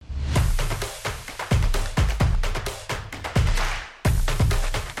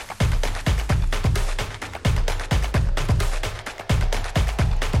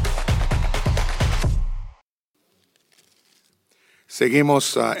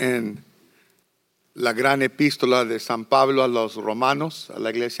Seguimos en la gran epístola de San Pablo a los Romanos, a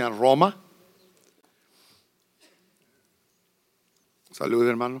la iglesia en Roma. Salud,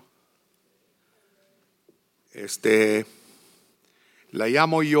 hermano. La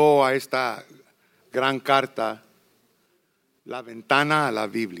llamo yo a esta gran carta la ventana a la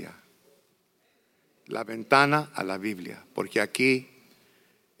Biblia. La ventana a la Biblia, porque aquí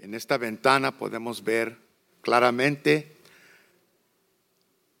en esta ventana podemos ver claramente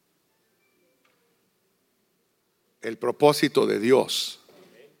el propósito de Dios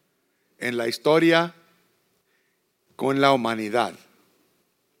en la historia con la humanidad.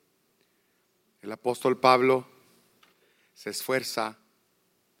 El apóstol Pablo se esfuerza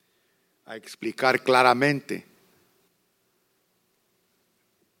a explicar claramente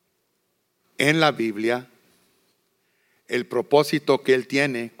en la Biblia el propósito que Él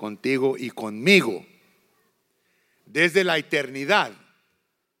tiene contigo y conmigo desde la eternidad,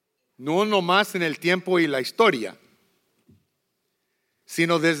 no nomás en el tiempo y la historia,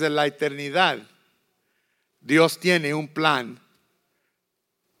 sino desde la eternidad. Dios tiene un plan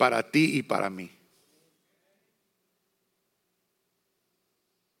para ti y para mí.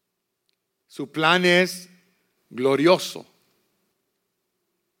 Su plan es glorioso.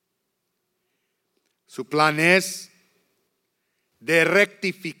 Su plan es de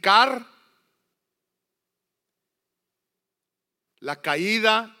rectificar la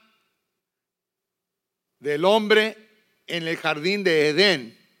caída del hombre en el jardín de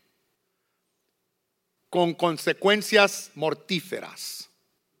Edén con consecuencias mortíferas.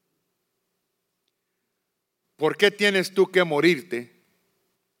 ¿Por qué tienes tú que morirte?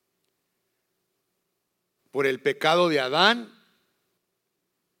 Por el pecado de Adán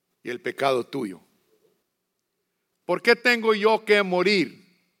y el pecado tuyo. ¿Por qué tengo yo que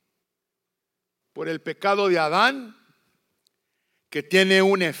morir? Por el pecado de Adán, que tiene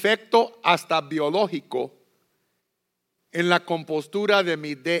un efecto hasta biológico en la compostura de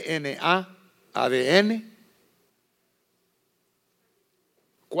mi DNA, ADN.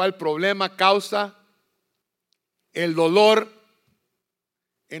 ¿Cuál problema causa? El dolor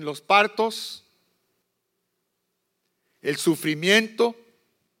en los partos, el sufrimiento,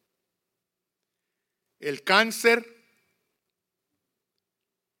 el cáncer,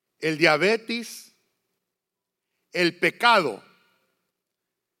 el diabetes, el pecado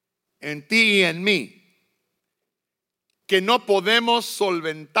en ti y en mí, que no podemos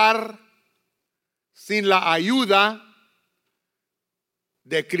solventar sin la ayuda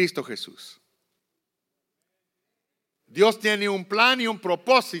de Cristo Jesús. Dios tiene un plan y un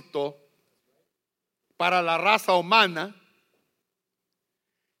propósito para la raza humana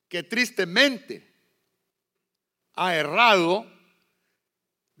que tristemente ha errado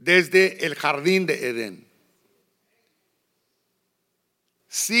desde el jardín de Edén.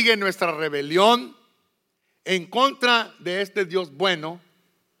 Sigue nuestra rebelión en contra de este Dios bueno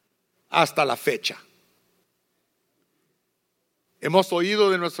hasta la fecha. Hemos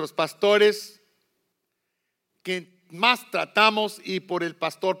oído de nuestros pastores que más tratamos, y por el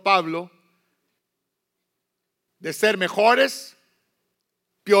pastor Pablo, de ser mejores,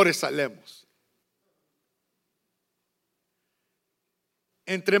 peores salemos.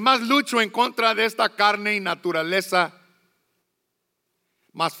 Entre más lucho en contra de esta carne y naturaleza,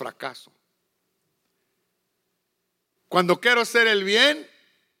 más fracaso. Cuando quiero hacer el bien,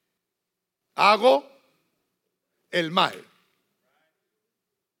 hago el mal.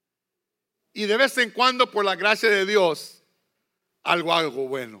 Y de vez en cuando, por la gracia de Dios, algo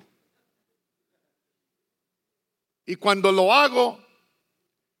bueno. Y cuando lo hago,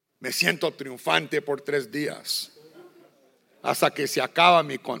 me siento triunfante por 3 días, hasta que se acaba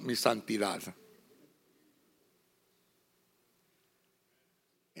mi santidad.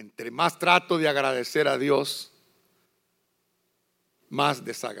 Entre más trato de agradecer a Dios, más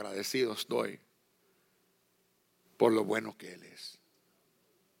desagradecido estoy por lo bueno que Él es.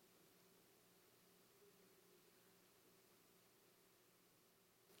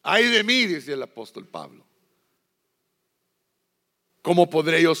 Ay de mí, dice el apóstol Pablo. ¿Cómo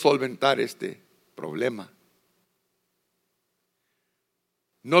podré yo solventar este problema?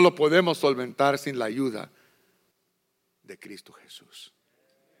 No lo podemos solventar sin la ayuda de Cristo Jesús.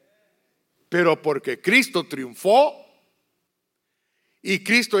 Pero porque Cristo triunfó y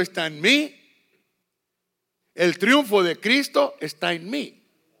Cristo está en mí, el triunfo de Cristo está en mí.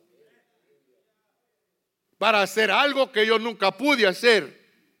 Para hacer algo que yo nunca pude hacer.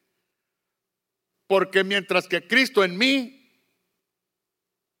 Porque mientras que Cristo en mí,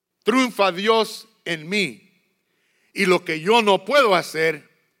 triunfa Dios en mí. Y lo que yo no puedo hacer,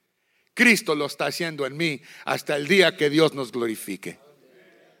 Cristo lo está haciendo en mí hasta el día que Dios nos glorifique.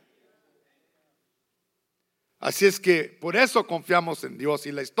 Así es que por eso confiamos en Dios.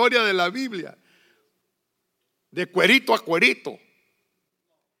 Y la historia de la Biblia, de cuerito a cuerito,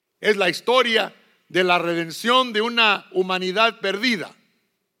 es la historia de la redención de una humanidad perdida.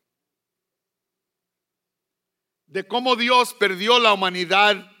 De cómo Dios perdió la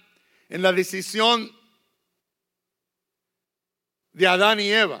humanidad en la decisión de Adán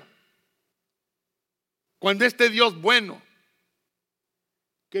y Eva. Cuando este Dios bueno,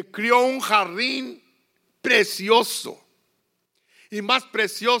 que crió un jardín precioso, y más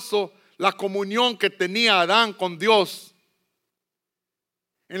precioso la comunión que tenía Adán con Dios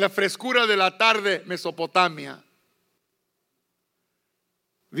en la frescura de la tarde, Mesopotamia.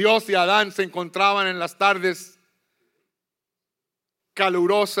 Dios y Adán se encontraban en las tardes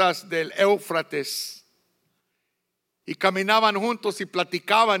calurosas del Éufrates y caminaban juntos y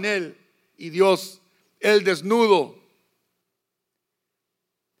platicaban él y Dios, él desnudo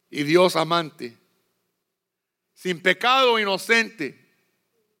y Dios amante, sin pecado, inocente.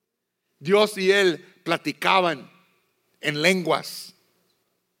 Dios y él platicaban en lenguas,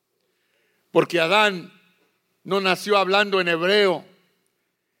 porque Adán no nació hablando en hebreo,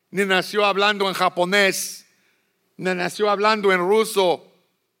 ni nació hablando en japonés, ni nació hablando en ruso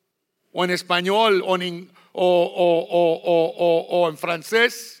o en español o en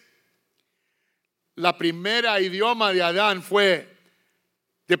francés. La primera idioma de Adán fue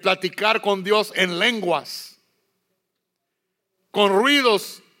de platicar con Dios en lenguas, con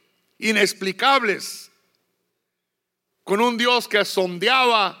ruidos inexplicables, con un Dios que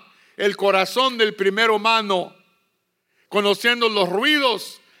sondeaba el corazón del primer humano, conociendo los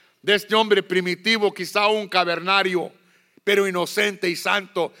ruidos de este hombre primitivo, quizá un cavernario, pero inocente y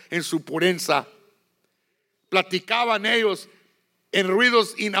santo en su pureza. Platicaban ellos en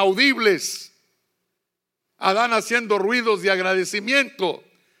ruidos inaudibles, Adán haciendo ruidos de agradecimiento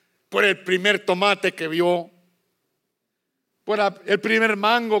por el primer tomate que vio, por el primer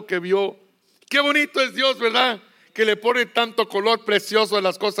mango que vio. Qué bonito es Dios, ¿verdad? Que le pone tanto color precioso a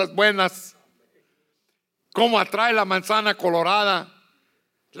las cosas buenas. Cómo atrae la manzana colorada,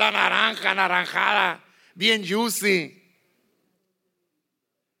 la naranja anaranjada, bien juicy.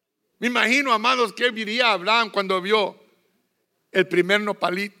 Me imagino, amados, que diría Abraham cuando vio el primer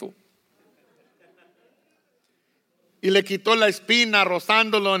nopalito y le quitó la espina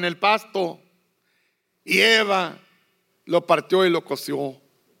rozándolo en el pasto, y Eva lo partió y lo coció.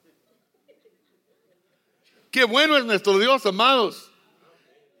 Qué bueno es nuestro Dios, amados.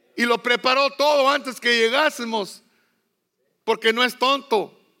 Y lo preparó todo antes que llegásemos, porque no es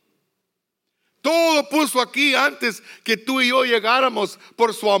tonto. Todo puso aquí antes que tú y yo llegáramos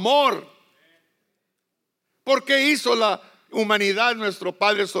por su amor. Porque hizo la humanidad nuestro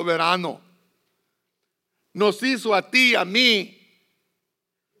Padre soberano. Nos hizo a ti y a mí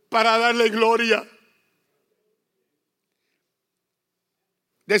para darle gloria.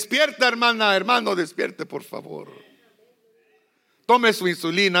 Despierta, hermana, hermano, despierte, por favor. Tome su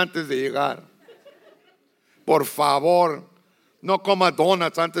insulina antes de llegar. Por favor, no coma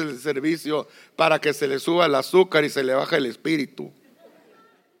donuts antes del servicio para que se le suba el azúcar y se le baje el espíritu.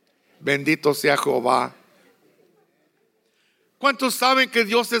 Bendito sea Jehová. ¿Cuántos saben que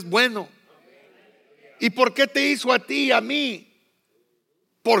Dios es bueno? ¿Y por qué te hizo a ti y a mí?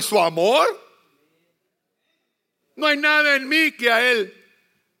 ¿Por su amor? No hay nada en mí que a Él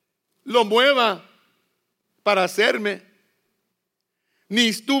lo mueva para hacerme. Ni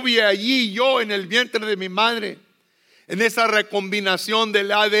estuve allí yo en el vientre de mi madre, en esa recombinación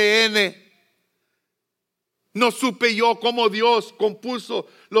del ADN. No supe yo cómo Dios compuso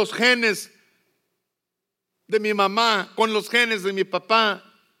los genes de mi mamá con los genes de mi papá.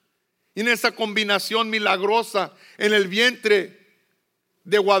 Y en esa combinación milagrosa en el vientre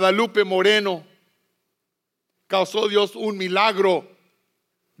de Guadalupe Moreno, causó Dios un milagro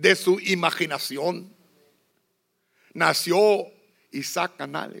de su imaginación. Nació Isaac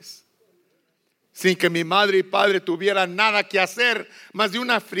Canales sin que mi madre y padre tuvieran nada que hacer más de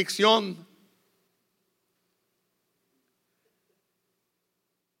una fricción.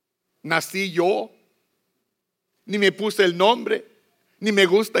 Nací yo, ni me puse el nombre, ni me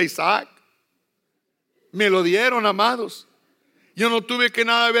gusta Isaac. Me lo dieron, amados. Yo no tuve que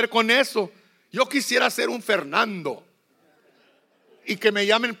nada ver con eso. Yo quisiera ser un Fernando y que me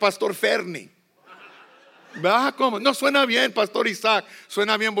llamen Pastor Ferni. ¿Verdad? ¿Cómo? No suena bien, Pastor Isaac.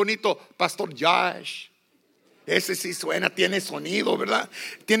 Suena bien bonito, Pastor Josh. Ese sí suena, tiene sonido, ¿verdad?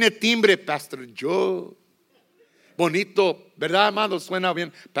 Tiene timbre, Pastor Joe. Bonito, ¿verdad, amados? Suena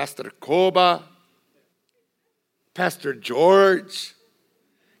bien, Pastor Coba, Pastor George.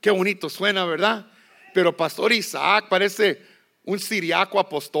 Qué bonito suena, ¿verdad? Pero Pastor Isaac parece un siriaco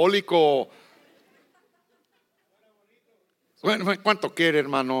apostólico. Bueno, ¿cuánto quiere,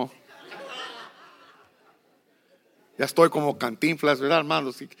 hermano? Ya estoy como Cantinflas, ¿verdad,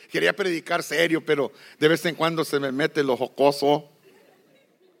 hermano? Sí, quería predicar serio, pero de vez en cuando se me mete lo jocoso.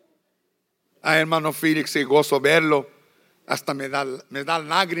 Ay, hermano Félix, y gozo verlo. Hasta me da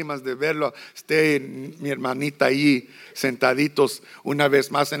lágrimas de verlo. Mi hermanita ahí sentaditos una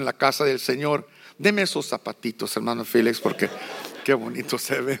vez más en la casa del Señor. Deme esos zapatitos, hermano Félix, porque qué bonito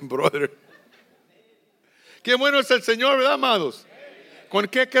se ven, brother. Qué bueno es el Señor, ¿verdad, amados? ¿Con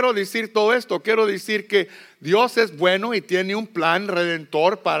qué quiero decir todo esto? Quiero decir que Dios es bueno y tiene un plan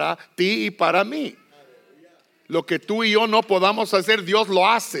redentor para ti y para mí. Lo que tú y yo no podamos hacer, Dios lo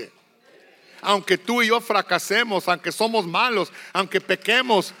hace. Aunque tú y yo fracasemos, aunque somos malos, aunque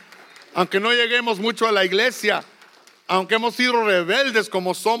pequemos, aunque no lleguemos mucho a la iglesia, aunque hemos sido rebeldes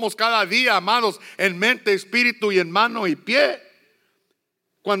como somos cada día, amados, en mente, espíritu y en mano y pie.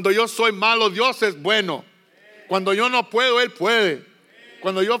 Cuando yo soy malo, Dios es bueno. Cuando yo no puedo, Él puede.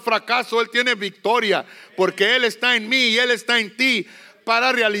 Cuando yo fracaso, Él tiene victoria, porque Él está en mí y Él está en ti,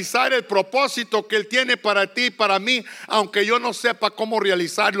 para realizar el propósito que Él tiene para ti y para mí. Aunque yo no sepa cómo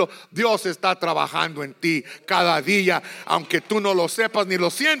realizarlo, Dios está trabajando en ti cada día. Aunque tú no lo sepas ni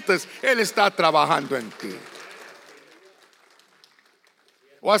lo sientes, Él está trabajando en ti.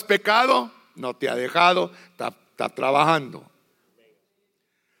 ¿O has pecado? No te ha dejado, está trabajando.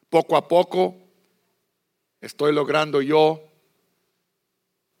 Poco a poco estoy logrando yo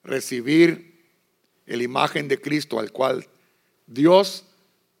recibir la imagen de Cristo al cual Dios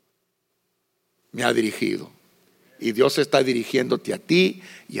me ha dirigido. Y Dios está dirigiéndote a ti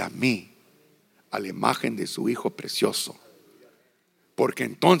y a mí a la imagen de su Hijo precioso. Porque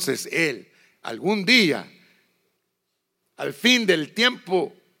entonces Él algún día, al fin del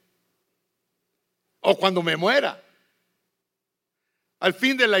tiempo, o cuando me muera, al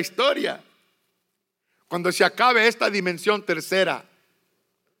fin de la historia, cuando se acabe esta dimensión tercera,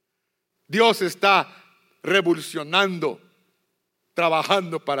 Dios está revolucionando,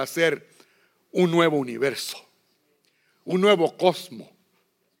 trabajando para hacer un nuevo universo, un nuevo cosmos,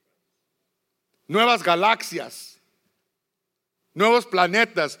 nuevas galaxias, nuevos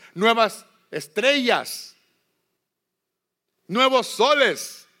planetas, nuevas estrellas, nuevos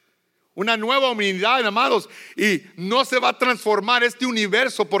soles, una nueva humanidad, amados. Y no se va a transformar este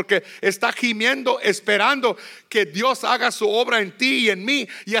universo porque está gimiendo, esperando que Dios haga su obra en ti y en mí.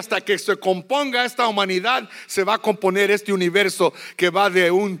 Y hasta que se componga esta humanidad, se va a componer este universo que va de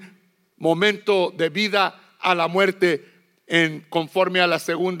un momento de vida a la muerte, conforme a la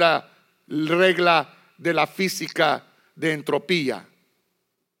segunda regla de la física de entropía.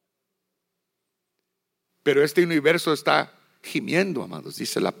 Pero este universo está gimiendo, amados,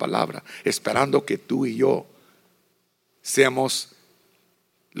 dice la palabra, esperando que tú y yo seamos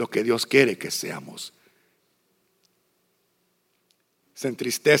lo que Dios quiere que seamos. Se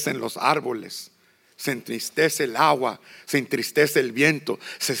entristecen los árboles, se entristece el agua, se entristece el viento,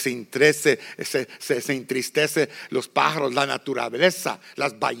 se entristece los pájaros, la naturaleza,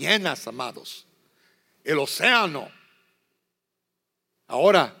 las ballenas, amados, el océano.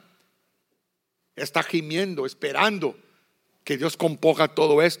 Ahora está gimiendo, esperando que Dios componga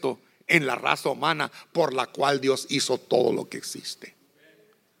todo esto en la raza humana por la cual Dios hizo todo lo que existe.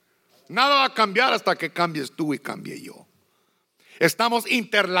 Nada va a cambiar hasta que cambies tú y cambie yo. Estamos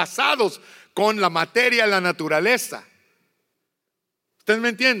interlazados con la materia y la naturaleza. ¿Usted me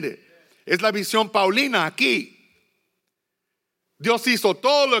entiende? Es la visión paulina aquí. Dios hizo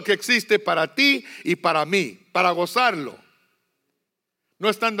todo lo que existe para ti y para mí, para gozarlo. No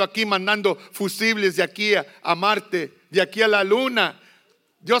estando aquí mandando fusibles de aquí a Marte, de aquí a la luna.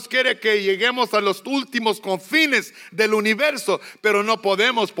 Dios quiere que lleguemos a los últimos confines del universo, pero no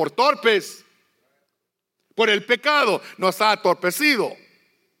podemos por torpes. Por el pecado nos ha atorpecido.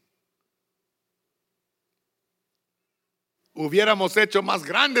 Hubiéramos hecho más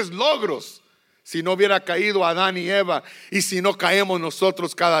grandes logros si no hubiera caído Adán y Eva y si no caemos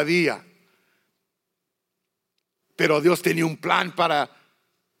nosotros cada día. Pero Dios tenía un plan para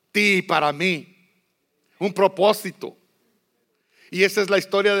ti y para mí, un propósito. Y esa es la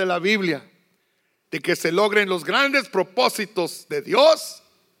historia de la Biblia, de que se logren los grandes propósitos de Dios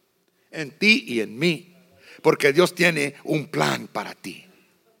en ti y en mí, porque Dios tiene un plan para ti,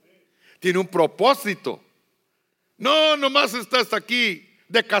 tiene un propósito. No, nomás estás aquí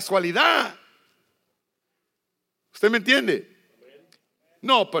de casualidad. ¿Usted me entiende?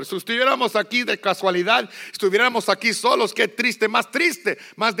 No, pero si estuviéramos aquí de casualidad, estuviéramos aquí solos, qué triste,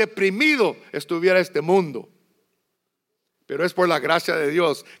 más deprimido estuviera este mundo. Pero es por la gracia de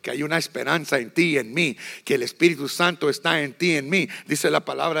Dios que hay una esperanza en ti y en mí, que el Espíritu Santo está en ti y en mí, dice la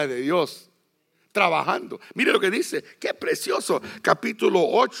palabra de Dios, trabajando. Mire lo que dice, qué precioso. Capítulo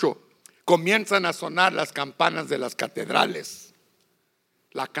 8, comienzan a sonar las campanas de las catedrales.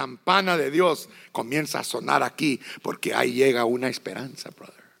 La campana de Dios comienza a sonar aquí, porque ahí llega una esperanza,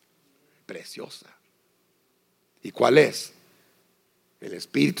 brother, preciosa. ¿Y cuál es? El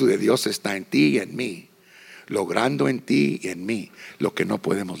Espíritu de Dios está en ti y en mí, logrando en ti y en mí lo que no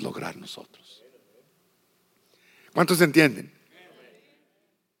podemos lograr nosotros. ¿Cuántos entienden?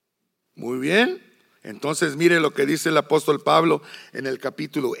 Muy bien. Entonces mire lo que dice el apóstol Pablo en el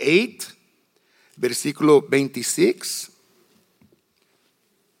capítulo 8, versículo 26.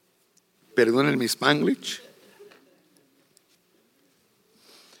 Perdonen mi Spanglish.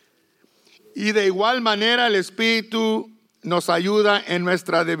 Y de igual manera el Espíritu nos ayuda en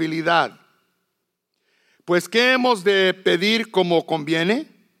nuestra debilidad. Pues ¿qué hemos de pedir como conviene?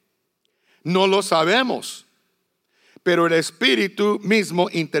 No lo sabemos. Pero el Espíritu mismo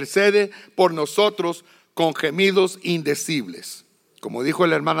intercede por nosotros con gemidos indecibles. Como dijo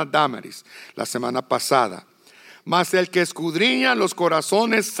la hermana Damaris la semana pasada. Mas el que escudriña los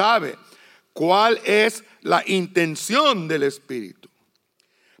corazones sabe cuál es la intención del Espíritu.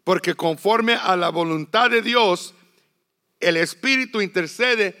 Porque conforme a la voluntad de Dios, el Espíritu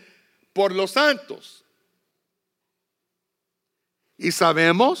intercede por los santos. Y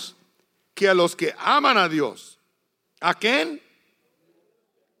sabemos que a los que aman a Dios, ¿a quién?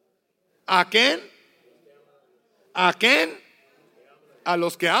 ¿A quién? ¿A quién? A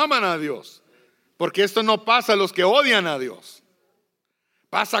los que aman a Dios. Porque esto no pasa a los que odian a Dios.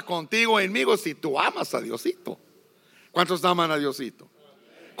 Pasa contigo y conmigo si tú amas a Diosito. ¿Cuántos aman a Diosito?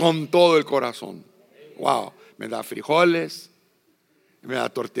 Con todo el corazón. Wow, me da frijoles, me da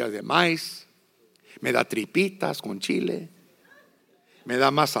tortillas de maíz, me da tripitas con chile, me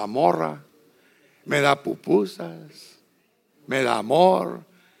da mazamorra, me da pupusas, me da amor.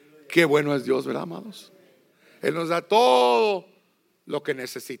 Qué bueno es Dios, ¿verdad, amados? Él nos da todo lo que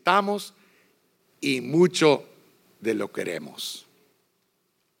necesitamos y mucho de lo que queremos.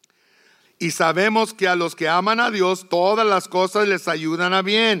 Y sabemos que a los que aman a Dios, todas las cosas les ayudan a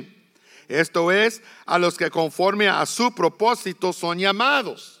bien. Esto es, a los que conforme a su propósito son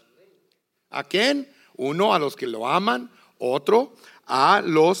llamados. ¿A quién? Uno, a los que lo aman. Otro, a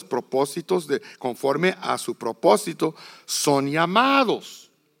los propósitos conforme a su propósito son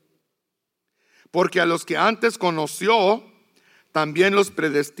llamados. Porque a los que antes conoció, también los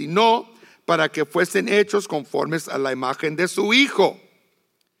predestinó para que fuesen hechos conformes a la imagen de su Hijo.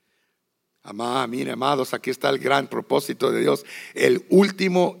 Mire, amados, aquí está el gran propósito de Dios. El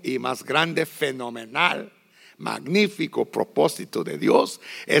último y más grande, fenomenal, magnífico propósito de Dios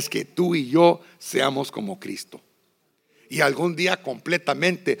es que tú y yo seamos como Cristo. Y algún día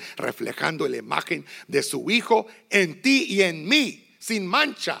completamente reflejando la imagen de su Hijo en ti y en mí, sin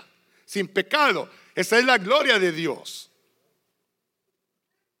mancha, sin pecado. Esa es la gloria de Dios.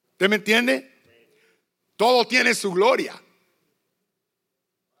 ¿Usted me entiende? Todo tiene su gloria.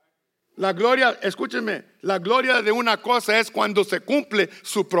 La gloria, escúchenme, la gloria de una cosa es cuando se cumple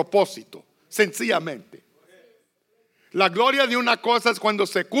su propósito, sencillamente. La gloria de una cosa es cuando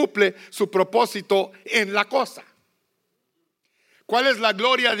se cumple su propósito en la cosa. ¿Cuál es la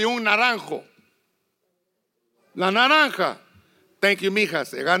gloria de un naranjo? La naranja. Thank you, mija,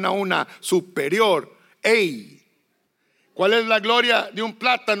 se gana una superior. ¡Ey! ¿Cuál es la gloria de un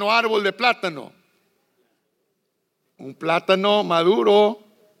plátano, árbol de plátano? Un plátano maduro,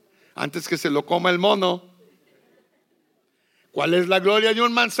 antes que se lo coma el mono. ¿Cuál es la gloria de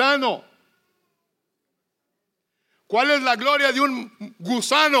un manzano? ¿Cuál es la gloria de un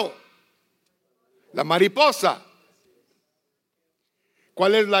gusano? La mariposa.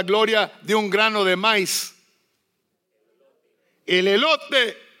 ¿Cuál es la gloria de un grano de maíz? El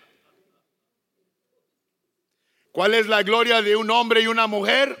elote. ¿Cuál es la gloria de un hombre y una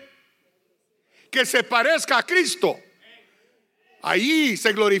mujer? Que se parezca a Cristo. Ahí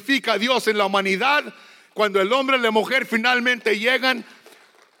se glorifica a Dios en la humanidad, cuando el hombre y la mujer finalmente llegan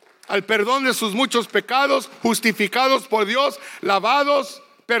al perdón de sus muchos pecados, justificados por Dios, lavados,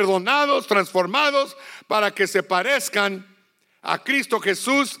 perdonados, transformados, para que se parezcan a Cristo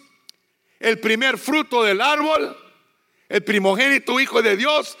Jesús, el primer fruto del árbol, el primogénito Hijo de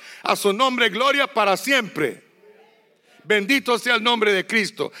Dios. A su nombre gloria para siempre. Bendito sea el nombre de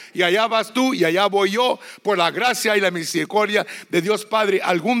Cristo. Y allá vas tú y allá voy yo, por la gracia y la misericordia de Dios Padre.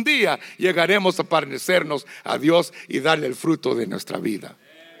 Algún día llegaremos a parecernos a Dios y darle el fruto de nuestra vida.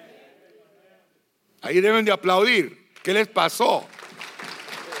 Ahí deben de aplaudir. ¿Qué les pasó? ¿Qué les pasó?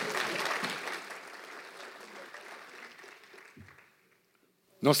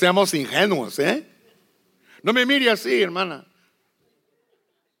 No seamos ingenuos, ¿eh? No me mire así, hermana.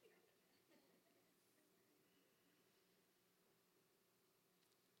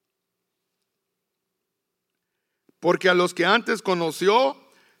 Porque a los que antes conoció,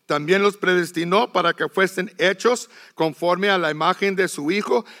 también los predestinó para que fuesen hechos conforme a la imagen de su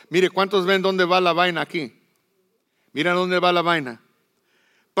Hijo. Mire, ¿cuántos ven dónde va la vaina aquí? Mira dónde va la vaina.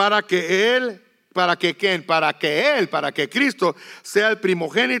 Para que Cristo sea el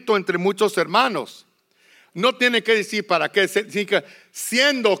primogénito entre muchos hermanos. No tiene que decir para qué,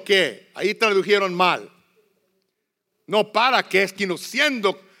 siendo que, ahí tradujeron mal. No para qué, es que no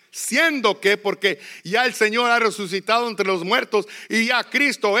siendo que, porque ya el Señor ha resucitado entre los muertos y ya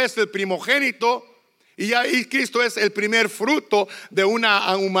Cristo es el primogénito y ya Cristo es el primer fruto de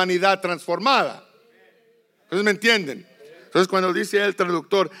una humanidad transformada. Entonces, ¿me entienden? Entonces, cuando dice el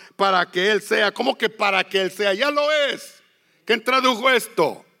traductor, para que Él sea, ¿cómo que para que Él sea? Ya lo es. ¿Quién tradujo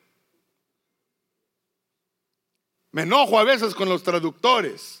esto? Me enojo a veces con los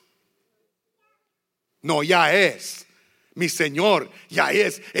traductores. No, ya es. Mi Señor ya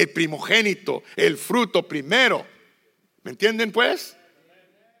es el primogénito, el fruto primero. ¿Me entienden pues?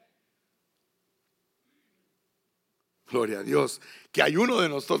 Gloria a Dios. Que hay uno de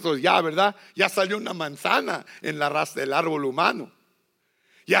nosotros ya, ¿verdad? Ya salió una manzana en la raza del árbol humano.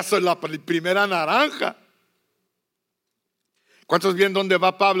 Ya soy la primera naranja. ¿Cuántos ven dónde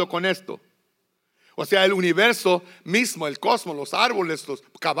va Pablo con esto? O sea, el universo mismo, el cosmos, los árboles, los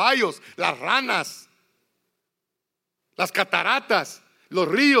caballos, las ranas, las cataratas, los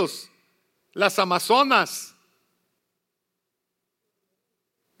ríos, las amazonas,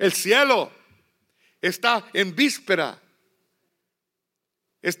 el cielo está en víspera,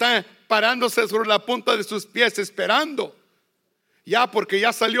 está parándose sobre la punta de sus pies, esperando, ya porque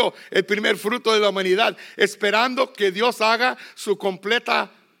ya salió el primer fruto de la humanidad, esperando que Dios haga su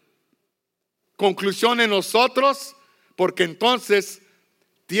completa conclusión en nosotros, porque entonces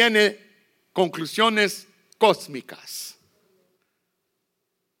tiene conclusiones cósmicas,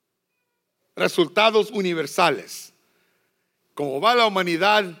 resultados universales. Como va la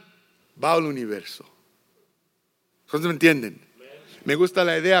humanidad, va el universo. ¿Ustedes me entienden? Me gusta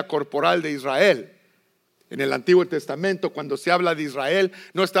la idea corporal de Israel. En el Antiguo Testamento, cuando se habla de Israel,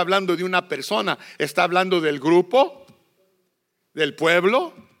 no está hablando de una persona, está hablando del grupo, del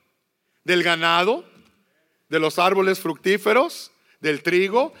pueblo, del ganado, de los árboles fructíferos, del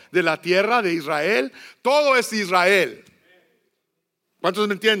trigo, de la tierra de Israel. Todo es Israel. ¿Cuántos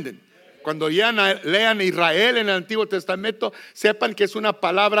me entienden? Cuando lean Israel en el Antiguo Testamento, sepan que es una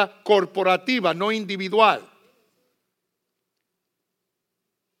palabra corporativa, no individual.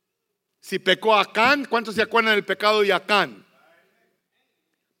 Si pecó Acán, ¿cuántos se acuerdan del pecado de Acán?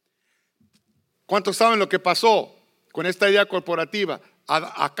 ¿Cuántos saben lo que pasó con esta idea corporativa?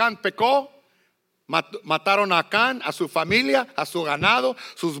 Acán pecó, mataron a Acán, a su familia, a su ganado,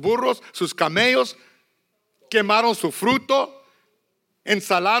 sus burros, sus camellos, quemaron su fruto,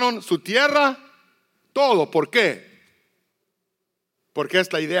 ensalaron su tierra, todo. ¿Por qué? Porque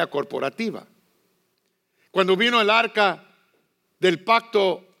es la idea corporativa. Cuando vino el arca del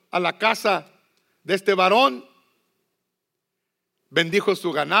pacto a la casa de este varón, bendijo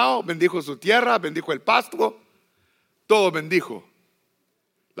su ganado, bendijo su tierra, bendijo el pasto, todo bendijo.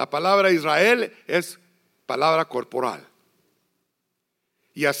 La palabra Israel es palabra corporal.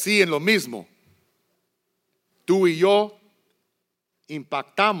 Y así en lo mismo, tú y yo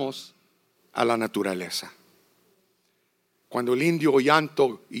impactamos a la naturaleza. Cuando el indio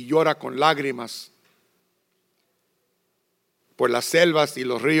llanto y llora con lágrimas por las selvas y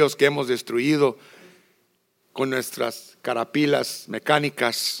los ríos que hemos destruido con nuestras carapilas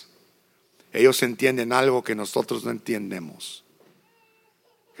mecánicas, ellos entienden algo que nosotros no entendemos,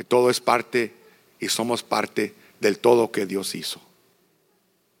 que todo es parte y somos parte del todo que Dios hizo.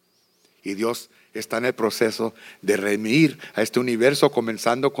 Y Dios está en el proceso de redimir a este universo,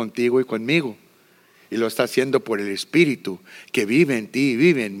 comenzando contigo y conmigo, y lo está haciendo por el Espíritu que vive en ti y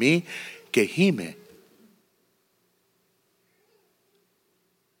vive en mí, que gime.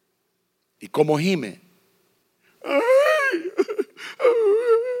 ¿Y cómo gime?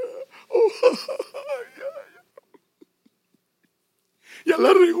 Ya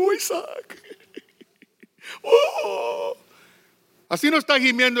la regó Isaac. Así no está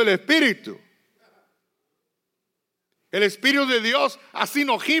gimiendo el Espíritu. El Espíritu de Dios así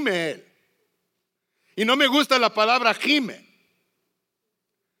no gime él. Y no me gusta la palabra gime.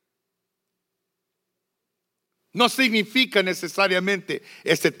 No significa necesariamente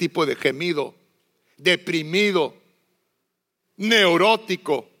ese tipo de gemido deprimido,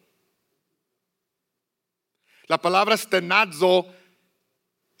 neurótico. La palabra stenazo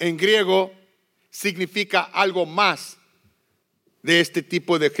en griego significa algo más de este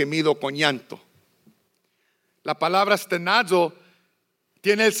tipo de gemido con llanto. La palabra stenazo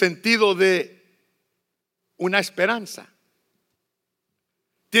tiene el sentido de una esperanza.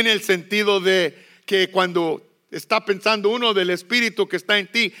 Tiene el sentido de que cuando está pensando uno del espíritu que está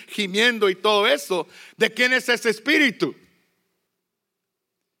en ti, gimiendo y todo eso, ¿de quién es ese espíritu?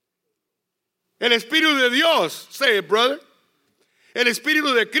 El espíritu de Dios, say it, brother. El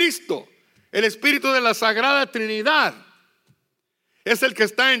espíritu de Cristo, el espíritu de la Sagrada Trinidad, es el que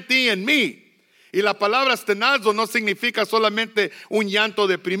está en ti y en mí. Y la palabra stenazo no significa solamente un llanto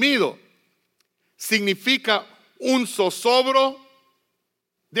deprimido, significa un zozobro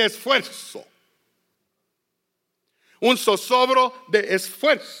de esfuerzo. Un zozobro de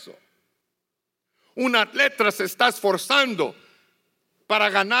esfuerzo. Un atleta se está esforzando para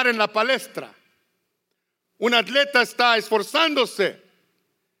ganar en la palestra. Un atleta está esforzándose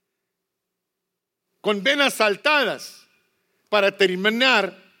con venas saltadas para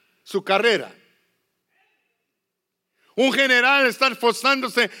terminar su carrera. Un general está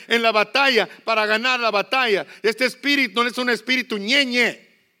esforzándose en la batalla para ganar la batalla. Este espíritu no es un espíritu ñeñe.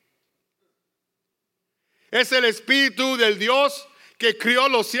 Es el espíritu del Dios que crió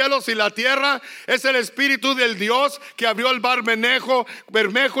los cielos y la tierra. Es el espíritu del Dios que abrió el mar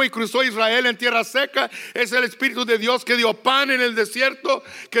Bermejo y cruzó Israel en tierra seca. Es el espíritu de Dios que dio pan en el desierto,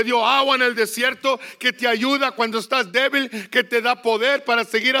 que dio agua en el desierto, que te ayuda cuando estás débil, que te da poder para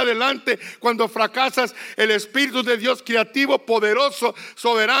seguir adelante cuando fracasas. El espíritu de Dios creativo, poderoso,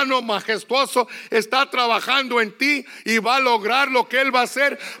 soberano, majestuoso, está trabajando en ti y va a lograr lo que Él va a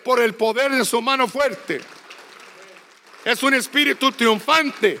hacer por el poder de su mano fuerte. Es un espíritu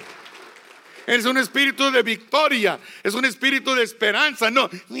triunfante. Es un espíritu de victoria. Es un espíritu de esperanza. No,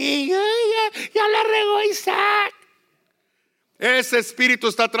 ya la regó Isaac. Ese espíritu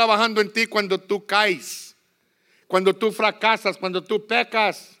está trabajando en ti cuando tú caes, cuando tú fracasas, cuando tú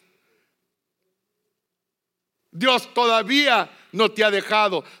pecas. Dios todavía no te ha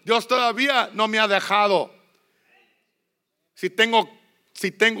dejado. Dios todavía no me ha dejado. Si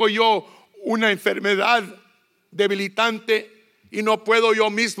tengo yo una enfermedad debilitante y no puedo yo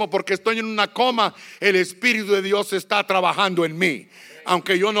mismo porque estoy en una coma, el Espíritu de Dios está trabajando en mí.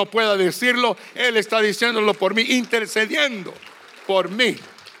 Aunque yo no pueda decirlo, Él está diciéndolo por mí, intercediendo por mí.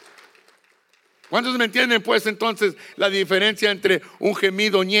 ¿Cuántos me entienden pues entonces la diferencia entre un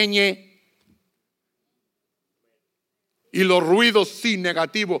gemido ñeñe y los ruidos sí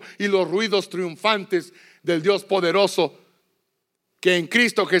negativos y los ruidos triunfantes del Dios poderoso, que en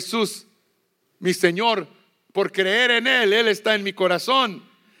Cristo Jesús, mi Señor, por creer en Él, Él está en mi corazón,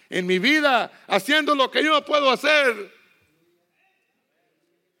 en mi vida, haciendo lo que yo no puedo hacer?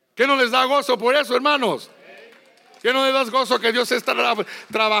 ¿Qué no les da gozo por eso, hermanos? ¿Qué no les da gozo que Dios está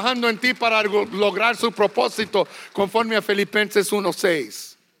trabajando en ti para lograr su propósito conforme a Filipenses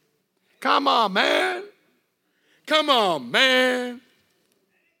 1:6? Come on, man. Come on, man.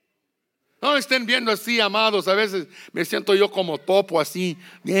 No estén viendo así, amados. A veces me siento yo como topo así,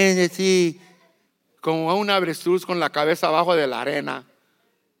 bien así, como un avestruz con la cabeza abajo de la arena.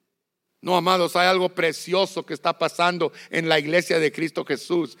 No, amados, hay algo precioso que está pasando en la iglesia de Cristo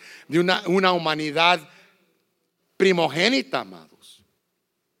Jesús, de una humanidad primogénita, amados.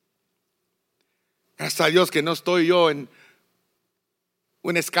 Gracias a Dios que no estoy yo en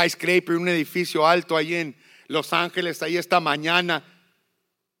un skyscraper, un edificio alto ahí en Los Ángeles, ahí esta mañana,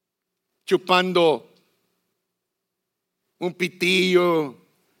 chupando un pitillo,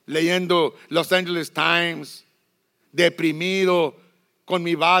 leyendo Los Angeles Times, deprimido, con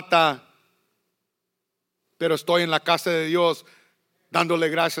mi bata. Pero estoy en la casa de Dios, dándole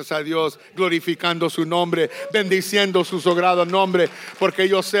gracias a Dios, glorificando su nombre, bendiciendo su sagrado nombre, porque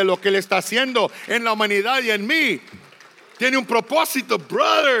yo sé lo que Él está haciendo en la humanidad y en mí. Tiene un propósito,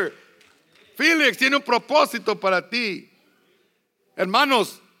 brother. Felix, tiene un propósito para ti.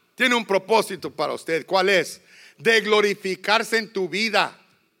 Hermanos, tiene un propósito para usted. ¿Cuál es? De glorificarse en tu vida.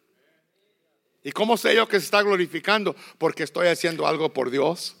 ¿Y cómo sé yo que se está glorificando? Porque estoy haciendo algo por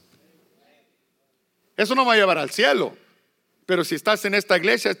Dios. Eso no va a llevar al cielo. Pero si estás en esta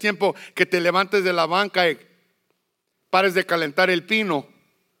iglesia, es tiempo que te levantes de la banca y pares de calentar el pino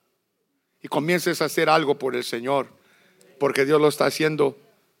y comiences a hacer algo por el Señor. Porque Dios lo está haciendo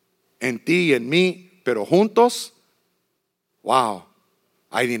en ti y en mí, pero juntos, wow,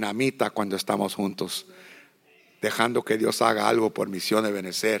 hay dinamita cuando estamos juntos, dejando que Dios haga algo por Misión de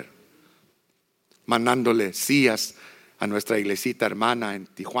Benecer, mandándole sillas a nuestra iglesita hermana en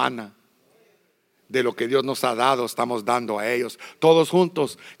Tijuana. De lo que Dios nos ha dado, estamos dando a ellos, todos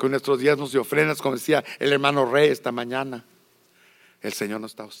juntos, con nuestros diezmos y ofrendas, como decía el hermano Rey esta mañana. el Señor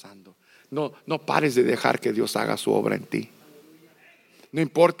nos está usando. No pares de dejar que Dios haga su obra en ti. No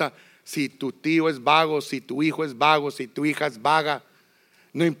importa si tu tío es vago, si tu hijo es vago, si tu hija es vaga.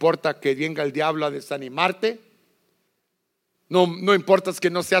 No importa que venga el diablo a desanimarte. No importa que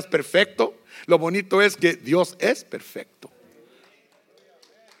no seas perfecto. Lo bonito es que Dios es perfecto.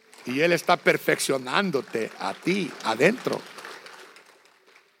 Y Él está perfeccionándote a ti adentro.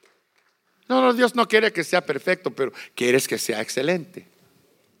 No, Dios no quiere que sea perfecto, pero quieres que sea excelente.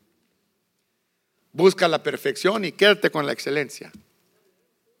 Busca la perfección y quédate con la excelencia,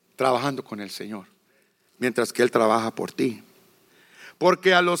 trabajando con el Señor, mientras que Él trabaja por ti.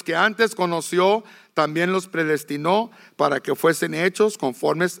 Porque a los que antes conoció, también los predestinó para que fuesen hechos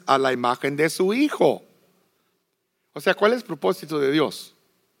conformes a la imagen de su Hijo. O sea, ¿cuál es el propósito de Dios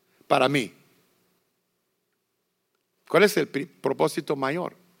para mí? ¿Cuál es el propósito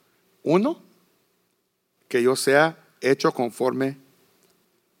mayor? Uno, que yo sea hecho conforme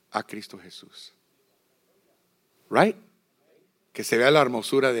a Cristo Jesús. Right? Que se vea la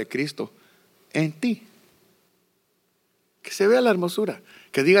hermosura de Cristo en ti. Que se vea la hermosura.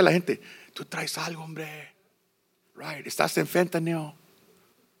 Que diga la gente, tú traes algo, hombre. Right? Estás en fentanyl.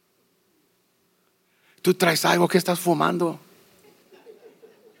 Tú traes algo que estás fumando.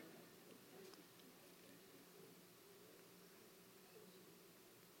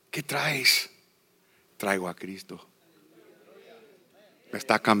 ¿Qué traes? Traigo a Cristo. Me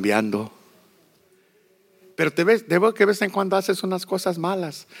está cambiando. Pero debo que de vez en cuando haces unas cosas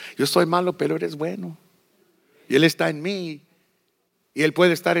malas. Yo soy malo, pero eres bueno. Y Él está en mí. Y Él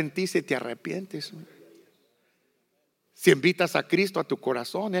puede estar en ti si te arrepientes. Si invitas a Cristo a tu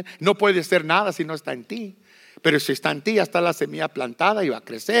corazón, no puede ser nada si no está en ti. Pero si está en ti, ya está la semilla plantada y va a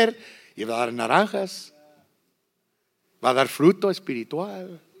crecer. Y va a dar naranjas. Va a dar fruto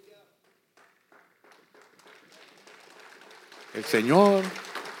espiritual. El Señor.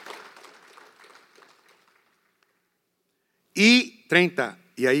 Y 30,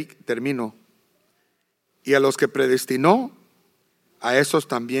 y ahí termino. Y a los que predestinó, a esos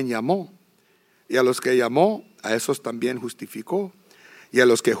también llamó. Y a los que llamó, a esos también justificó. Y a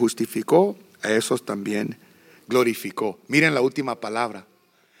los que justificó, a esos también glorificó. Miren la última palabra.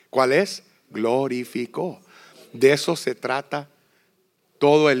 ¿Cuál es? Glorificó. De eso se trata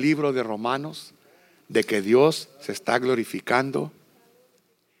todo el libro de Romanos. De que Dios se está glorificando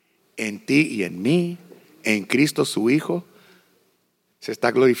en ti y en mí, en Cristo su Hijo. Se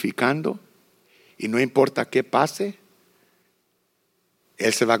está glorificando. Y no importa qué pase,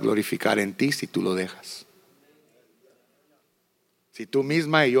 Él se va a glorificar en ti si tú lo dejas. Si tú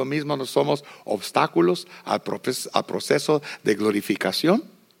misma y yo mismo no somos obstáculos al proceso de glorificación,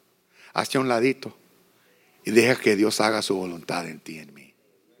 hazte a un ladito y deja que Dios haga su voluntad en ti y en mí.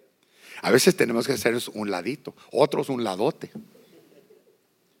 A veces tenemos que hacer un ladito, otros un ladote.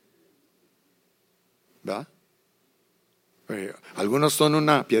 ¿Verdad? Algunos son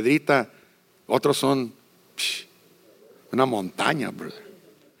una piedrita, otros son una montaña, brother.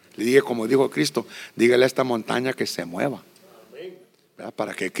 Le dije, como dijo Cristo, dígale a esta montaña que se mueva. ¿Verdad?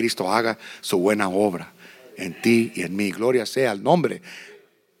 Para que Cristo haga su buena obra en ti y en mí. Gloria sea al nombre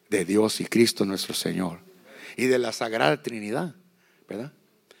de Dios y Cristo nuestro Señor. Y de la Sagrada Trinidad. ¿Verdad?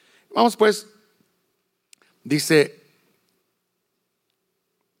 Vamos pues, dice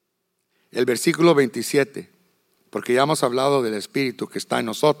el versículo 27, porque ya hemos hablado del espíritu que está en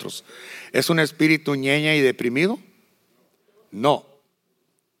nosotros. ¿Es un espíritu ñeña y deprimido? No.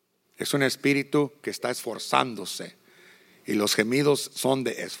 Es un espíritu que está esforzándose. Y los gemidos son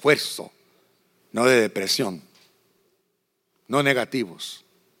de esfuerzo, no de depresión, no negativos.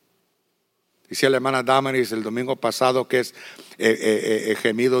 Decía la hermana Damaris el domingo pasado que es el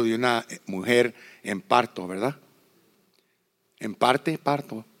gemido de una mujer en parto, ¿verdad? En parte,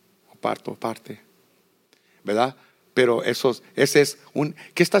 parto, ¿verdad? Pero ese es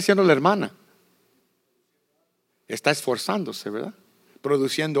 ¿qué está haciendo la hermana? Está esforzándose, ¿verdad?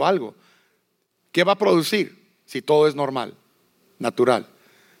 Produciendo algo. ¿Qué va a producir si todo es normal, natural?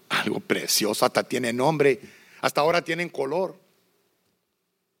 Algo precioso, hasta tiene nombre, hasta ahora tienen color.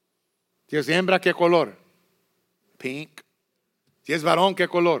 Si es hembra, ¿qué color? Pink. Si es varón, ¿qué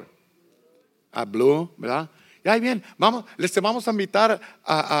color? Blue, ¿verdad? Y ahí bien, les vamos a invitar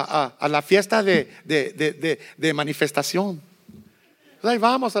a la fiesta de manifestación. Ahí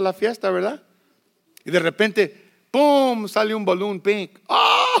vamos a la fiesta, ¿verdad? Y de repente, ¡pum! Sale un balloon pink.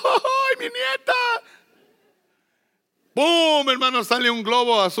 ¡Ay, mi nieta! ¡Pum! Hermano, sale un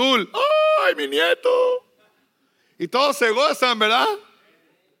globo azul. ¡Ay, mi nieto! Y todos se gozan, ¿verdad?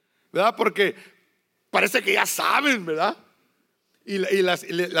 ¿Verdad? Porque parece que ya saben, ¿verdad? Y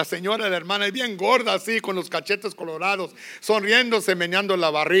la señora, la hermana, es bien gorda así, con los cachetes colorados, sonriéndose, meneando la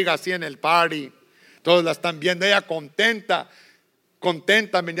barriga así en el party. Todos la están viendo, ella contenta,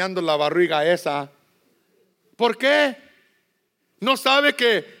 meneando la barriga esa. ¿Por qué? No sabe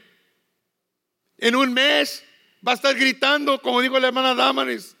que en un mes va a estar gritando, como dijo la hermana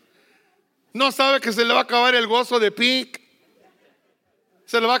Damaris. No sabe que se le va a acabar el gozo de Pink,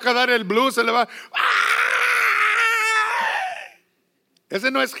 se le va a acabar el blues, se le va. Ese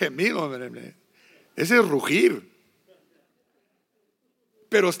no es gemido, ese es rugir.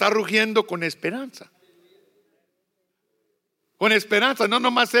 Pero está rugiendo con esperanza. Con esperanza. No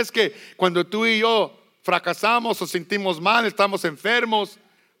nomás es que cuando tú y yo fracasamos o sentimos mal, estamos enfermos.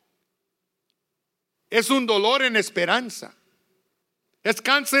 Es un dolor en esperanza. Es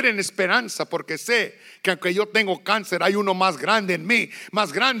cáncer en esperanza, porque sé que aunque yo tengo cáncer, hay uno más grande en mí,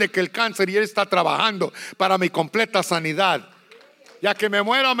 más grande que el cáncer, y Él está trabajando para mi completa sanidad. Ya que me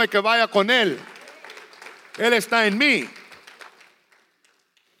muera o me que vaya con Él, Él está en mí.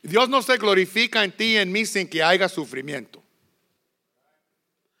 Dios no se glorifica en ti y en mí sin que haya sufrimiento.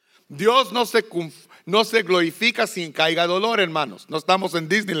 Dios no se glorifica sin que haya dolor, hermanos. No estamos en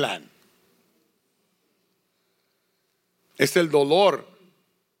Disneyland. Es el dolor,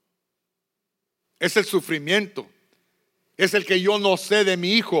 es el sufrimiento, es el que yo no sé de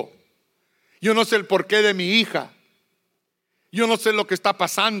mi hijo, yo no sé el porqué de mi hija, yo no sé lo que está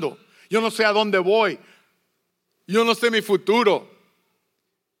pasando, yo no sé a dónde voy, yo no sé mi futuro.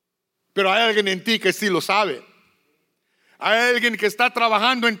 Pero hay alguien en ti que sí lo sabe. Hay alguien que está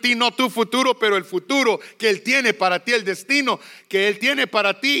trabajando en ti, no tu futuro, pero el futuro que Él tiene para ti, el destino que Él tiene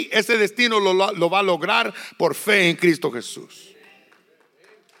para ti. Ese destino lo va a lograr por fe en Cristo Jesús.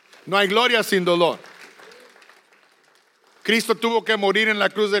 No hay gloria sin dolor. Cristo tuvo que morir en la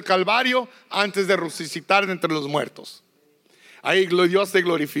cruz del Calvario antes de resucitar de entre los muertos. Ahí Dios se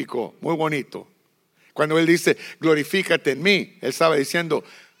glorificó, muy bonito. Cuando Él dice, glorifícate en mí, Él estaba diciendo,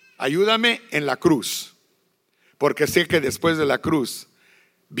 ayúdame en la cruz. Porque sé que después de la cruz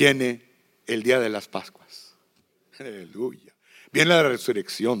viene el día de las Pascuas. Aleluya. Viene la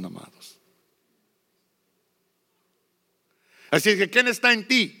resurrección, amados. Así que ¿quién está en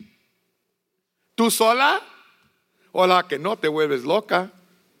ti? ¿Tú sola? ¿O la que no te vuelves loca?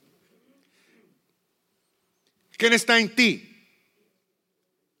 ¿Quién está en ti?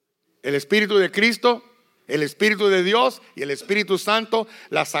 ¿El Espíritu de Cristo? El Espíritu de Dios y el Espíritu Santo,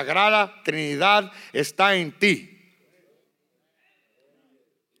 la Sagrada Trinidad está en ti,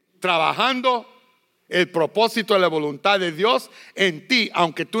 trabajando el propósito de la voluntad de Dios en ti,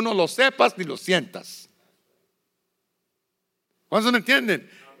 aunque tú no lo sepas ni lo sientas. ¿Cuántos me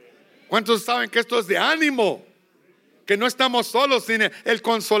entienden? ¿Cuántos saben que esto es de ánimo? Que no estamos solos, sino el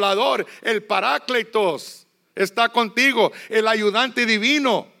Consolador, el Paráclitos está contigo, el ayudante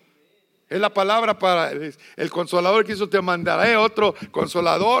divino. Es la palabra para el Consolador que hizo, te mandaré otro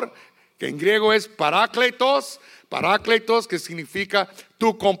Consolador, que en griego es Paráclitos. Paráclitos, que significa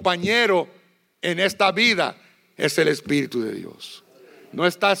tu compañero en esta vida, es el Espíritu de Dios. No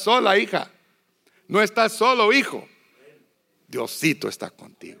estás sola, hija. No estás solo, hijo. Diosito está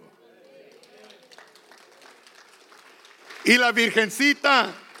contigo. Y la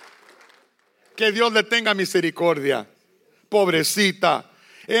Virgencita, que Dios le tenga misericordia. Pobrecita.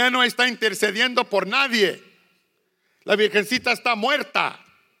 Ella no está intercediendo por nadie. La Virgencita está muerta,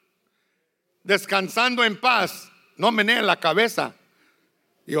 descansando en paz. No meneen la cabeza.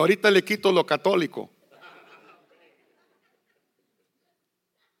 Y ahorita le quito lo católico.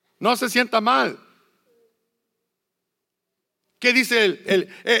 No se sienta mal. ¿Qué dice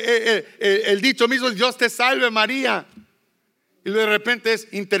el dicho mismo? Dios te salve, María. Y de repente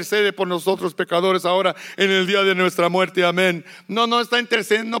intercede por nosotros pecadores ahora en el día de nuestra muerte, amén. No está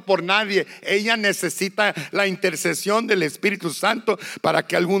intercediendo por nadie. Ella necesita la intercesión del Espíritu Santo para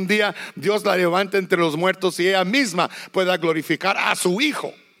que algún día Dios la levante entre los muertos y ella misma pueda glorificar a su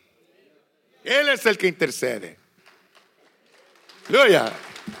Hijo. Él es el que intercede. Aleluya.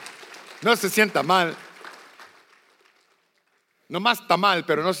 No se sienta mal. Nomás tamal,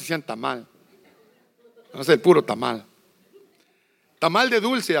 pero no se sienta mal. No es el puro tamal. Tamal de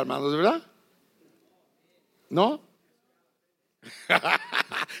dulce, hermanos, ¿verdad? ¿No?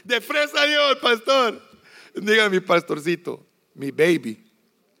 De fresa Dios, pastor. Diga mi pastorcito, mi baby.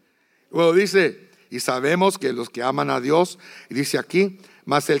 Bueno, dice, y sabemos que los que aman a Dios, y dice aquí,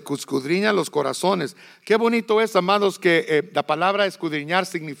 mas el que escudriña los corazones. Qué bonito es, amados, que la palabra escudriñar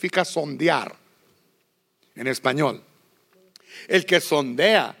significa sondear en español. El que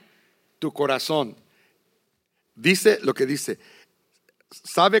sondea tu corazón. Dice lo que dice.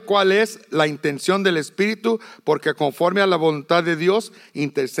 sabe cuál es la intención del Espíritu, porque conforme a la voluntad de Dios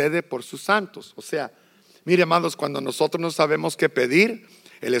intercede por sus santos. O sea, mire, amados, cuando nosotros no sabemos qué pedir,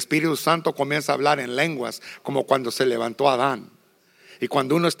 el Espíritu Santo comienza a hablar en lenguas, como cuando se levantó Adán. Y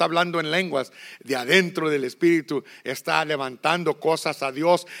cuando uno está hablando en lenguas, de adentro del Espíritu está levantando cosas a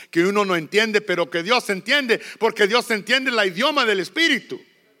Dios que uno no entiende, pero que Dios entiende, porque Dios entiende el idioma del Espíritu.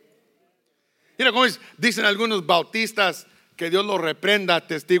 Mira cómo dicen algunos bautistas, que Dios los reprenda,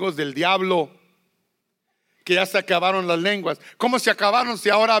 testigos del diablo, que ya se acabaron las lenguas. ¿Cómo se acabaron si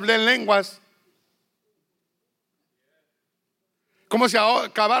ahora hablé en lenguas? ¿Cómo se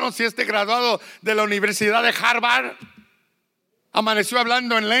acabaron si este graduado de la Universidad de Harvard amaneció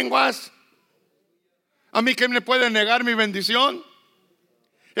hablando en lenguas? ¿A mí quién me puede negar mi bendición?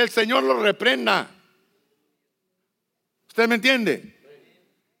 El Señor lo reprenda. ¿Usted me entiende?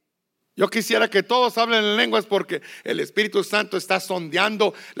 Yo quisiera que todos hablen en lenguas, porque el Espíritu Santo está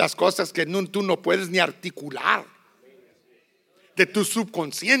sondeando las cosas que tú no puedes ni articular, de tu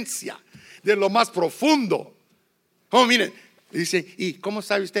subconsciencia, de lo más profundo. Oh, miren, dice, ¿y cómo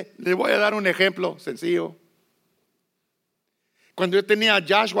sabe usted? Le voy a dar un ejemplo sencillo. Cuando yo tenía a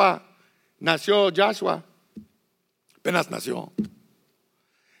Joshua, nació Joshua, apenas nació.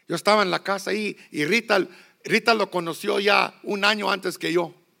 Yo estaba en la casa ahí y Rita lo conoció ya un año antes que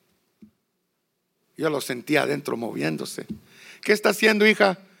yo. Yo lo sentía adentro moviéndose. ¿Qué está haciendo,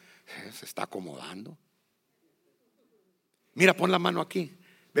 hija? Se está acomodando. Mira, pon la mano aquí.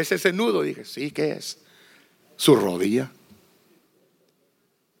 ¿Ves ese nudo? Dije, sí, ¿qué es? Su rodilla.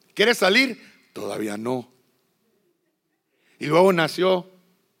 ¿Quieres salir? Todavía no. Y luego nació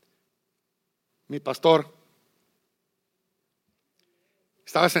mi pastor.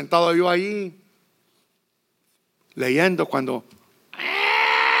 Estaba sentado yo ahí leyendo cuando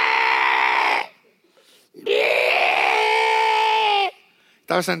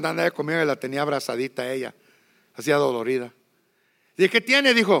estaba sentada ella conmigo y la tenía abrazadita a ella, hacía dolorida. Dije, ¿qué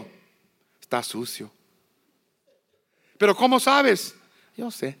tiene? Dijo, está sucio. ¿Pero cómo sabes?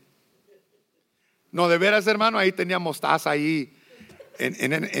 Yo sé. No, de veras, hermano, ahí tenía mostaza ahí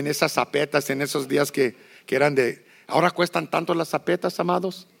en esas zapetas, en esos días que eran de... Ahora cuestan tanto las zapetas,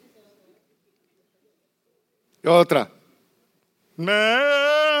 amados. Y otra.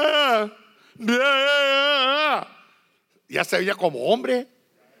 Ya se veía como hombre.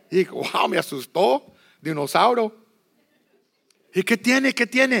 Y wow, me asustó. Dinosaurio. ¿Y qué tiene? ¿Qué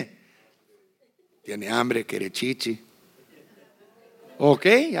tiene? Tiene hambre, quiere chichi. Ok,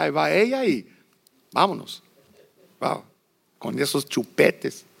 ahí va ella y vámonos. Wow, con esos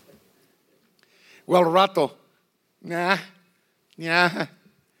chupetes. O al rato, ya.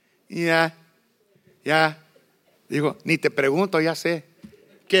 Digo, ni te pregunto, ya sé.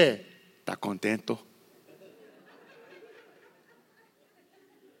 ¿Qué? ¿Está contento?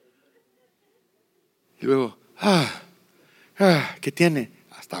 Y luego, ¿qué tiene?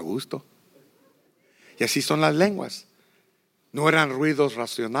 Hasta gusto. Y así son las lenguas. No eran ruidos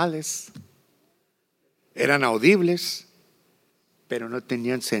racionales, eran audibles, pero no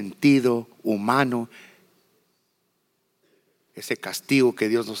tenían sentido humano. Ese castigo que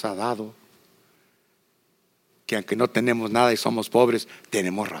Dios nos ha dado, que aunque no tenemos nada y somos pobres,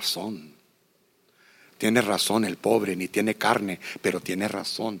 tenemos razón. Tiene razón el pobre, ni tiene carne, pero tiene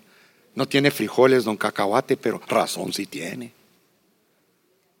razón. No tiene frijoles, don cacahuate, pero razón sí tiene.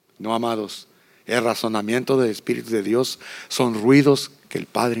 No, amados, el razonamiento del Espíritu de Dios son ruidos que el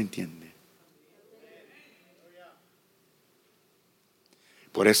Padre entiende.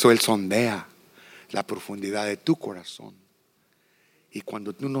 Por eso Él sondea la profundidad de tu corazón. Y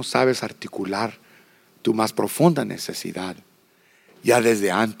cuando tú no sabes articular tu más profunda necesidad, ya desde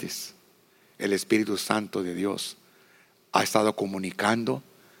antes el Espíritu Santo de Dios ha estado comunicando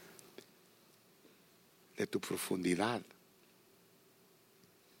de tu profundidad,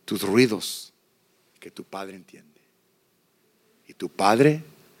 tus ruidos que tu Padre entiende. Y tu Padre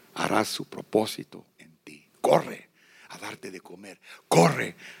hará su propósito en ti. Corre a darte de comer,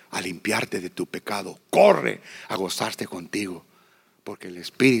 corre a limpiarte de tu pecado, corre a gozarte contigo, porque el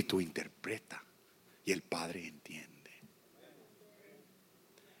Espíritu interpreta y el Padre entiende.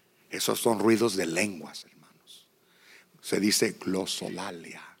 Esos son ruidos de lenguas, hermanos. Se dice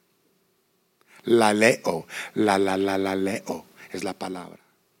glosolalia. La leo, la leo es la palabra.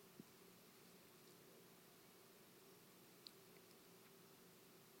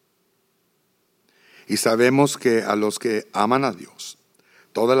 Y sabemos que a los que aman a Dios,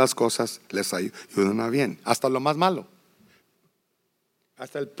 todas las cosas les ayudan a bien, hasta lo más malo,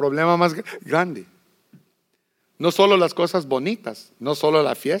 hasta el problema más grande. No solo las cosas bonitas, no solo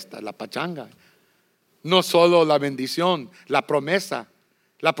la fiesta, la pachanga, no solo la bendición, la promesa,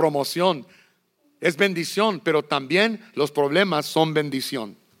 La promoción es bendición, pero también los problemas son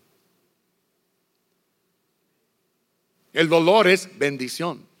bendición. El dolor es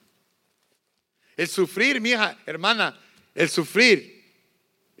bendición. El sufrir, mi hija, hermana, el sufrir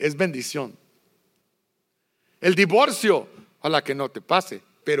es bendición. El divorcio, ojalá que no te pase,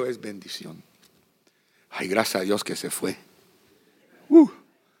 pero es bendición. Ay, gracias a Dios que se fue.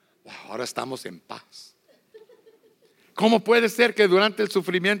 Ahora estamos en paz. ¿Cómo puede ser que durante el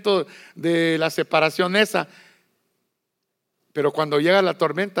sufrimiento de la separación esa, pero cuando llega la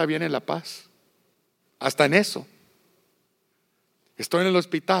tormenta viene la paz? Hasta en eso. Estoy en el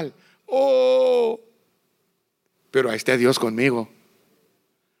hospital. Pero ahí está Dios conmigo.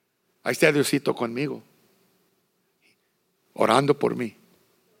 Ahí está Diosito conmigo, orando por mí.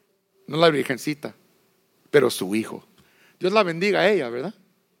 No la virgencita, pero su hijo. Dios la bendiga a ella, ¿verdad?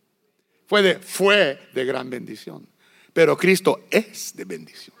 Fue de gran bendición. Pero Cristo es de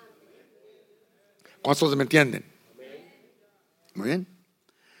bendición. ¿Cuántos me entienden? Muy bien.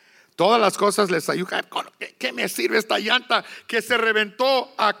 Todas las cosas les ayudan. ¿Qué me sirve esta llanta que se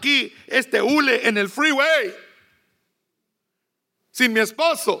reventó aquí, este hule en el freeway? Sin mi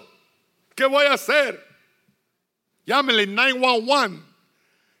esposo, ¿qué voy a hacer? Llámenle 911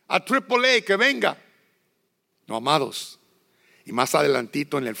 a AAA que venga. No, amados. Y más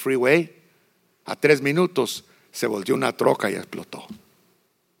adelantito en el freeway, a 3 minutos, se volvió una troca y explotó.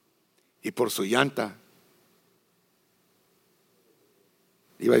 Y por su llanta,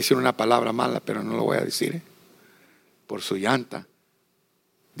 iba a decir una palabra mala, pero no lo voy a decir. Por su llanta,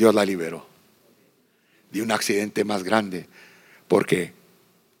 Dios la liberó de un accidente más grande. Porque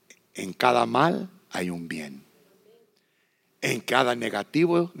en cada mal hay un bien. En cada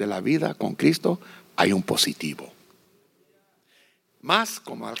negativo de la vida con Cristo hay un positivo. Más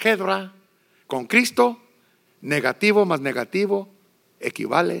como álgebra, con Cristo, negativo más negativo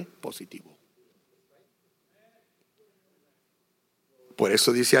equivale positivo. Por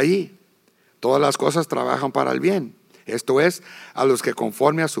eso dice ahí, todas las cosas trabajan para el bien. Esto es, a los que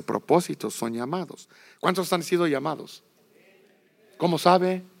conforme a su propósito son llamados. ¿Cuántos han sido llamados? ¿Cómo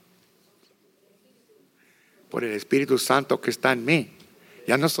sabe? Por el Espíritu Santo que está en mí.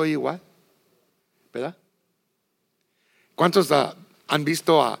 Ya no soy igual, ¿verdad? ¿Cuántos han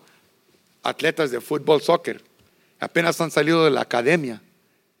visto a atletas de fútbol, soccer? Apenas han salido de la academia,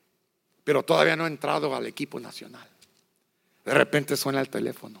 pero todavía no han entrado al equipo nacional. De repente suena el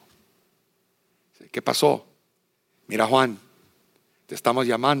teléfono. ¿Qué pasó? Mira, Juan, te estamos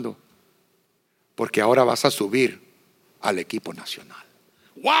llamando porque ahora vas a subir al equipo nacional.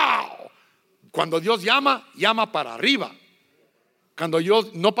 ¡Wow! Cuando Dios llama, llama para arriba. Cuando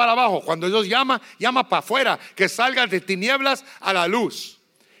Dios, no para abajo. Cuando Dios llama, llama para afuera. Que salgas de tinieblas a la luz.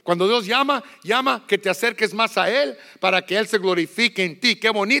 Cuando Dios llama, llama que te acerques más a Él para que Él se glorifique en ti. Qué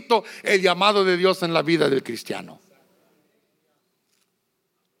bonito el llamado de Dios en la vida del cristiano.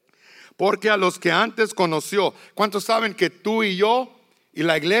 Porque a los que antes conoció, ¿cuántos saben que tú y yo y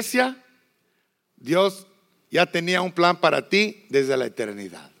la iglesia, Dios ya tenía un plan para ti desde la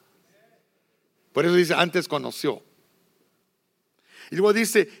eternidad? Por eso dice, antes conoció. Y luego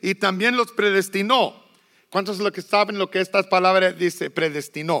dice, y también los predestinó. ¿Cuántos es lo que saben lo que estas palabras dice?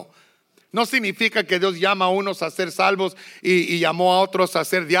 Predestinó. No significa que Dios llama a unos a ser salvos y llamó a otros a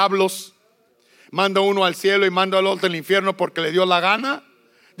ser diablos. Manda uno al cielo y manda al otro al infierno porque le dio la gana.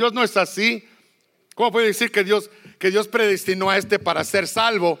 Dios no es así. ¿Cómo puede decir que Dios predestinó a este para ser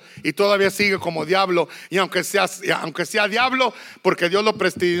salvo y todavía sigue como diablo? Y aunque sea diablo, porque Dios lo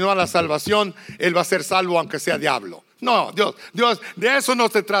predestinó a la salvación, él va a ser salvo aunque sea diablo. No, Dios, de eso no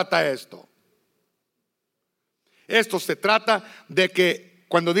se trata esto. Esto se trata de que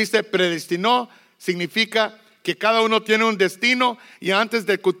cuando dice predestinó, significa que cada uno tiene un destino y antes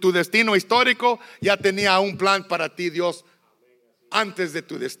de tu destino histórico ya tenía un plan para ti Dios antes de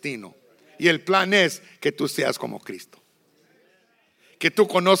tu destino. Y el plan es que tú seas como Cristo, que tú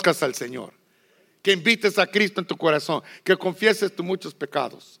conozcas al Señor, que invites a Cristo en tu corazón, que confieses tus muchos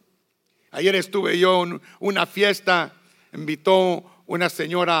pecados. Ayer estuve yo en una fiesta, invitó una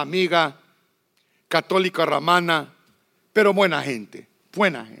señora amiga católica romana, pero buena gente,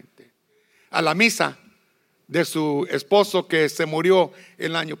 a la misa de su esposo que se murió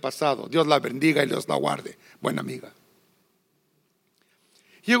el año pasado. Dios la bendiga y Dios la guarde, buena amiga.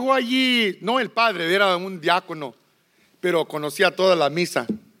 Llegó allí, no el padre, era un diácono, pero conocía toda la misa.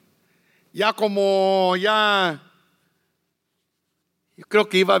 Yo creo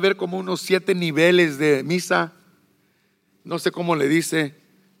que iba a haber como unos 7 niveles de misa. No sé cómo le dice.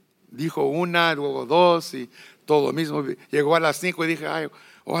 Dijo 1, luego 2 y todo lo mismo. Llegó a las 5 y dije, ay,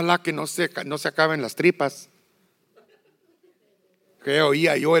 ojalá que no se acaben las tripas. Que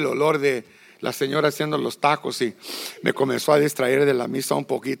oía yo el olor de la señora haciendo los tacos y me comenzó a distraer de la misa un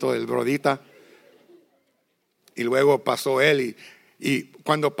poquito del brodita. Y luego pasó él y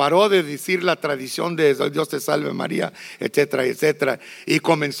cuando paró de decir la tradición de Dios te salve María, etcétera, etcétera, y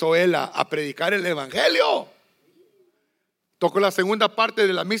comenzó él a predicar el evangelio. Tocó la segunda parte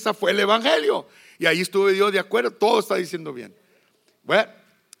de la misa, fue el evangelio. Y ahí estuve yo de acuerdo, todo está diciendo bien. Bueno,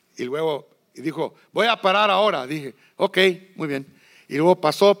 y luego dijo, voy a parar ahora. Dije, ok, muy bien. Y luego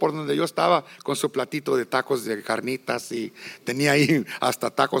pasó por donde yo estaba con su platito de tacos de carnitas y tenía ahí hasta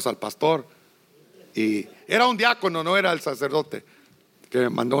tacos al pastor. Y era un diácono, no era el sacerdote, que me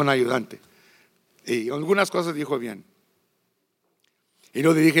mandó un ayudante. Y algunas cosas dijo bien. Y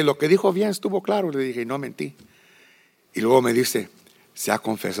luego le dije, lo que dijo bien estuvo claro. Le dije, no mentí. Y luego me dice, ¿se ha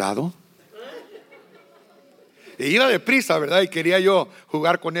confesado? Y iba deprisa, ¿verdad? Y quería yo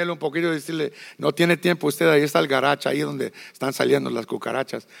jugar con él un poquito y decirle, no tiene tiempo usted, ahí está el garacha, ahí donde están saliendo las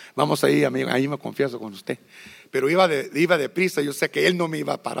cucarachas. Vamos ahí, amigo, ahí me confieso con usted. Pero iba deprisa, yo sé que él no me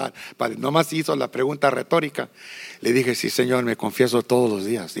iba a parar. Nomás hizo la pregunta retórica. Le dije, sí, Señor, me confieso todos los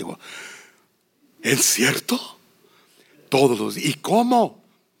días. Digo, ¿es cierto? Todos los días. ¿Y cómo?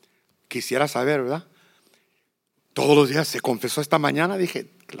 Quisiera saber, ¿verdad? Todos los días. Se confesó esta mañana. Dije,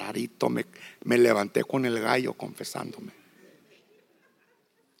 clarito, me levanté con el gallo confesándome.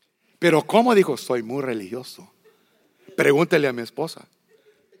 Pero ¿cómo? Dijo, soy muy religioso. Pregúntele a mi esposa.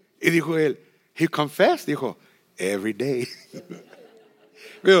 Y dijo él, he confessed. Dijo, every day.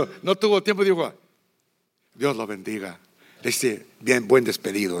 Pero no tuvo tiempo. Dijo, Dios lo bendiga. Le dice, bien, buen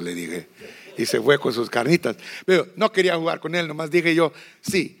despedido, le dije. Y se fue con sus carnitas. Pero no quería jugar con él. Nomás dije yo,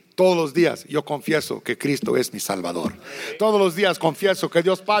 sí. Todos los días yo confieso que Cristo es mi Salvador. Todos los días confieso que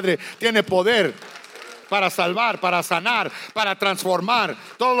Dios Padre tiene poder para salvar, para sanar, para transformar.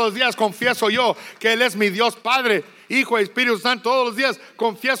 Todos los días confieso yo que Él es mi Dios Padre, Hijo y Espíritu Santo. Todos los días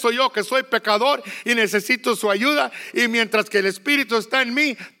confieso yo que soy pecador y necesito su ayuda. Y mientras que el Espíritu está en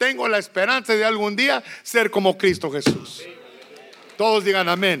mí, tengo la esperanza de algún día ser como Cristo Jesús. Todos digan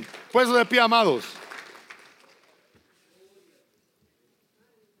amén. Pues de pie, amados.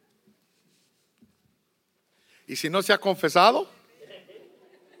 Y si no se ha confesado,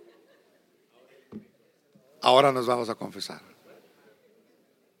 ahora nos vamos a confesar.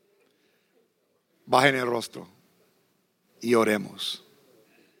 Bajen el rostro y oremos.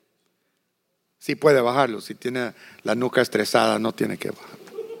 Si puede bajarlo, si tiene la nuca estresada, no tiene que bajar.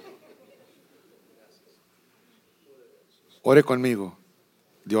 Ore conmigo.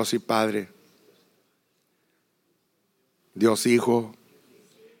 Dios y Padre, Dios Hijo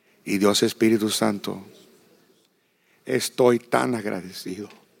y Dios Espíritu Santo. Estoy tan agradecido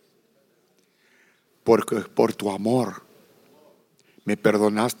porque por tu amor me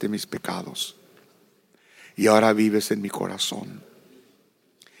perdonaste mis pecados y ahora vives en mi corazón.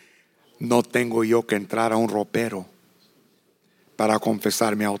 No tengo yo que entrar a un ropero para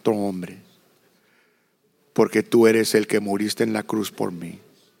confesarme a otro hombre, porque tú eres el que moriste en la cruz por mí,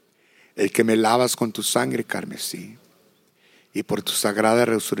 el que me lavas con tu sangre carmesí, y por tu sagrada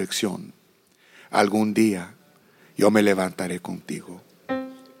resurrección algún día yo me levantaré contigo.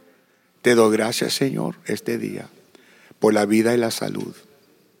 Te doy gracias, Señor, este día por la vida y la salud.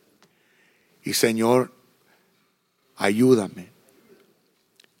 Y Señor, ayúdame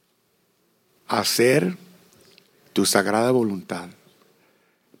a hacer tu sagrada voluntad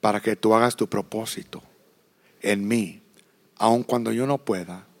para que tú hagas tu propósito en mí, aun cuando yo no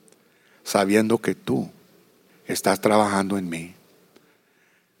pueda, sabiendo que tú estás trabajando en mí.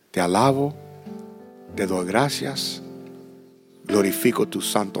 Te alabo, te doy gracias, glorifico tu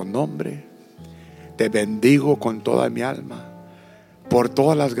santo nombre, te bendigo con toda mi alma por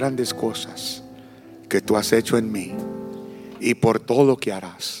todas las grandes cosas que tú has hecho en mí y por todo lo que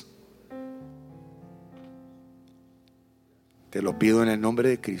harás. Te lo pido en el nombre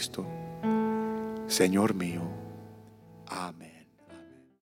de Cristo, Señor mío. Amén.